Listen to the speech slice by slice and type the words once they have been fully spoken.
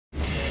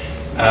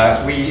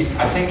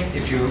I think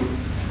if you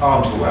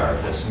aren't aware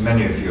of this, and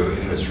many of you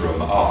in this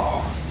room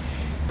are,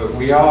 but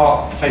we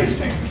are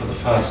facing, for the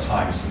first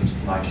time since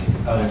the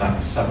early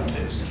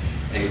 1970s,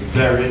 a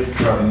very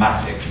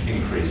dramatic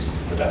increase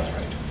in the death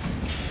rate.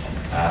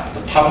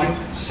 The public,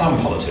 some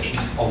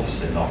politicians,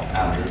 obviously not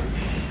Andrew,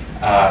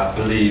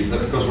 believe that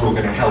because we're all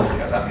getting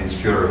healthier, that means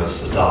fewer of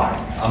us are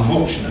dying.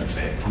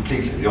 Unfortunately,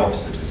 completely the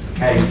opposite is the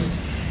case,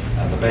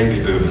 and the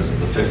baby boomers of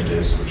the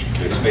 50s, which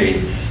includes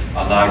me,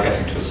 are now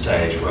getting to a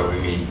stage where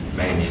we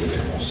may need a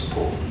bit more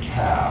support and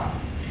care.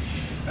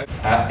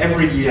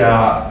 Every year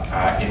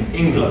in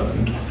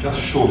England, just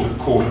short of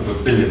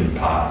 £250 million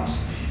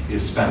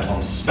is spent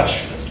on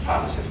specialist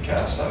palliative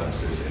care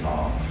services in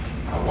our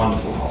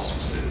wonderful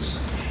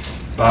hospices.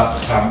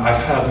 But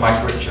I've heard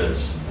Mike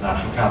Richards, the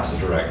National Cancer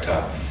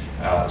Director,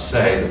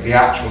 say that the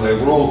actual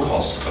overall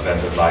cost of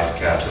end-of-life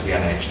care to the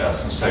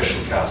NHS and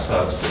social care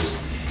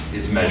services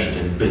is measured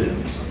in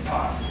billions of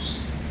pounds.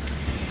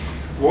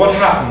 What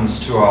happens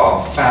to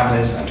our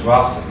families and to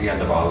us at the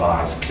end of our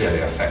lives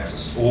clearly affects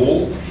us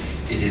all.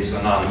 It is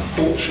an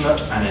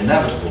unfortunate and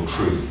inevitable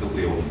truth that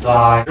we all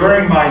die.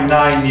 During my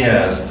 9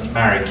 years at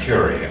Marie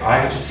Curie, I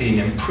have seen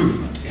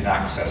improvement in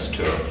access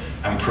to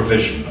and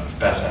provision of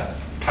better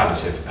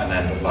palliative and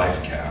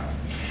end-of-life care.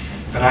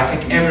 But I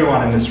think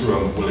everyone in this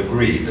room will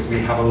agree that we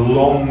have a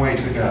long way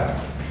to go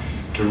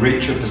to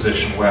reach a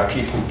position where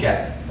people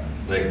get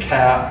the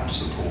care and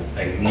support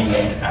they need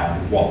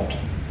and want.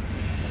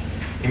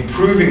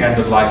 Improving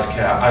end-of-life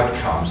care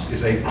outcomes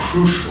is a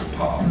crucial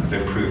part of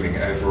improving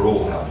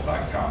overall health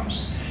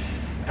outcomes.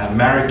 And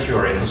Marie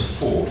Curie has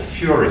fought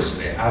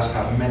furiously, as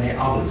have many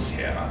others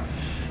here,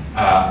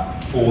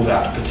 for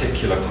that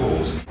particular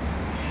cause.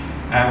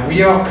 And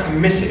we are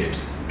committed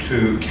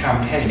to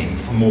campaigning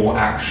for more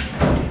action,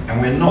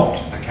 and we're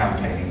not a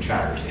campaigning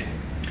charity.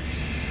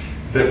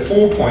 The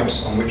 4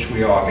 points on which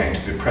we are going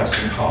to be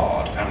pressing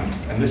hard,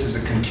 and this is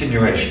a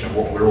continuation of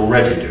what we're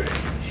already doing,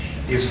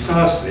 is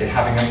firstly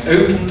having an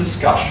open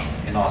discussion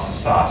in our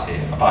society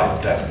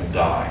about death and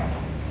dying.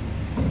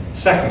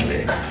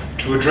 Secondly,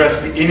 to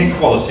address the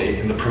inequality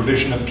in the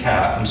provision of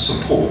care and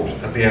support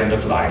at the end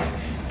of life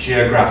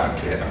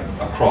geographically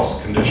and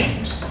across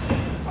conditions.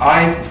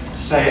 I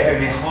say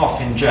only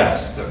half in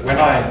jest that when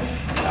I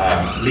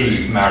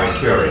leave Marie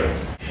Curie,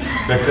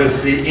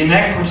 because the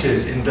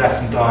inequities in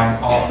death and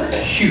dying are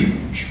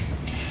huge.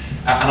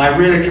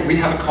 And we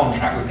have a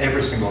contract with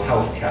every single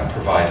healthcare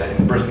provider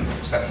in Britain,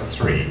 except for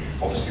 3.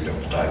 Obviously, you don't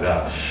want to die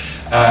there.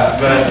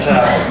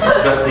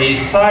 But the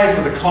size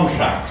of the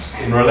contracts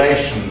in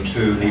relation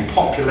to the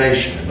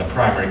population in the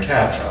primary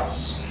care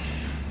trusts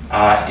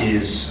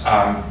is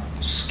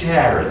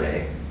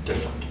scarily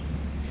different.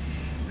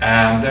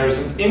 And there is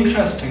an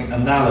interesting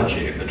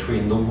analogy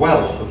between the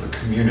wealth of the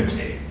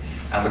community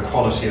and the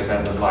quality of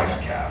end-of-life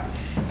care.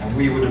 And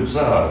we would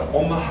observe,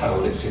 on the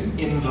whole, it's in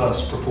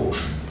inverse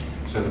proportion.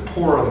 So the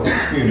poorer the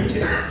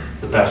community,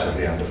 the better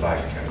the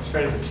end-of-life care.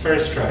 It's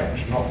very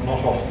strange, not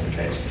often the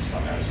case in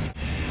some areas.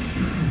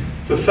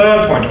 The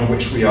third point on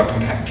which we are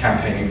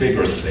campaigning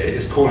vigorously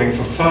is calling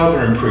for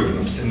further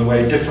improvements in the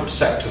way different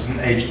sectors and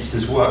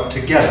agencies work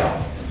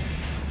together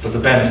for the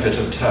benefit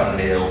of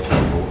terminally ill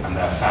people and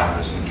their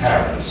families and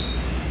carers.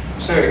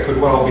 So it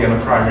could well be in a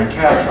primary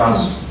care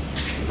trust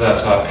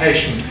that a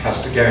patient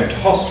has to go into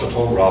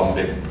hospital rather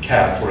than be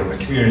cared for in the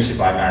community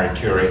by Marie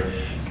Curie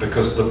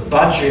because the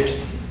budget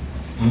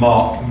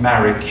marked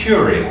Marie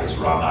Curie has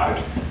run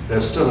out.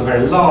 There's still a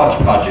very large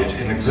budget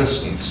in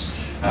existence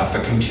for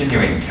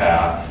continuing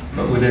care,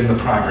 but within the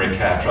primary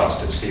care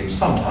trust it seems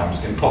sometimes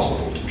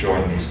impossible to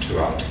join these two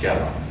up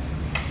together.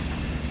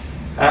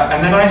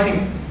 And then I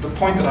think the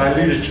point that I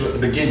alluded to at the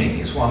beginning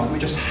is one that we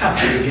just have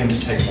to begin to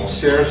take more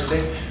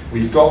seriously.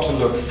 We've got to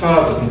look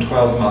further than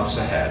 12 months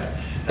ahead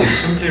and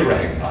simply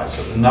recognise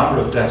that the number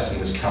of deaths in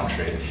this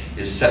country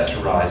is set to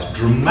rise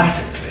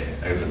dramatically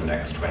over the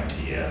next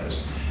 20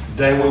 years.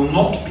 There will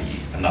not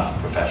be enough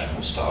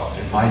professional staff,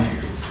 in my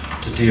view,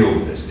 to deal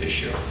with this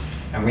issue.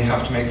 And we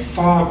have to make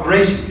far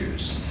greater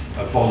use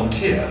of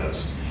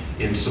volunteers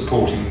in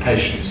supporting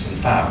patients and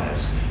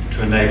families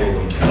to enable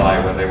them to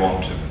die where they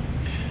want to.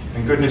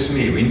 And goodness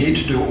me, we need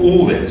to do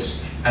all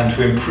this and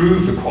to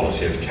improve the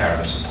quality of care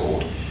and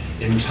support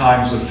in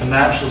times of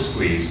financial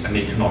squeeze and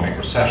economic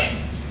recession.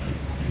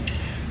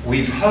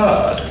 We've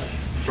heard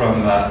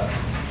from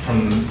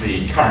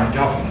the current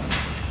government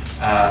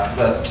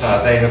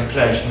that they have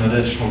pledged an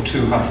additional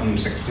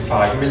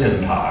 £265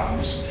 million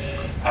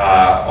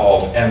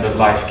of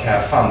end-of-life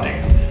care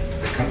funding.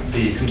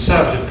 The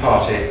Conservative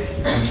Party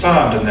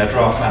confirmed in their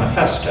draft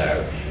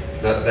manifesto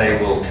that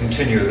they will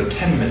continue the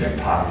 £10 million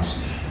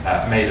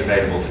made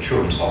available for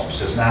children's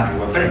hospices. And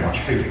Andrew, we're very much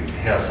hoping to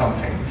hear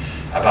something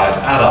about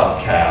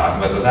adult care and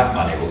whether that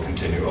money will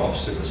continue,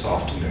 obviously, this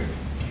afternoon.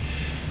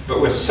 But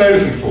we're so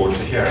looking forward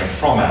to hearing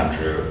from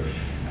Andrew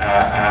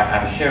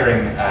and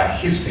hearing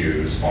his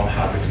views on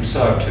how the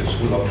Conservatives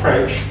will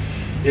approach,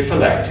 if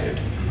elected,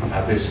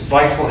 this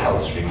vital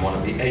health stream, one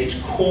of the 8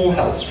 core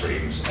health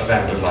streams of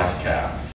end-of-life care.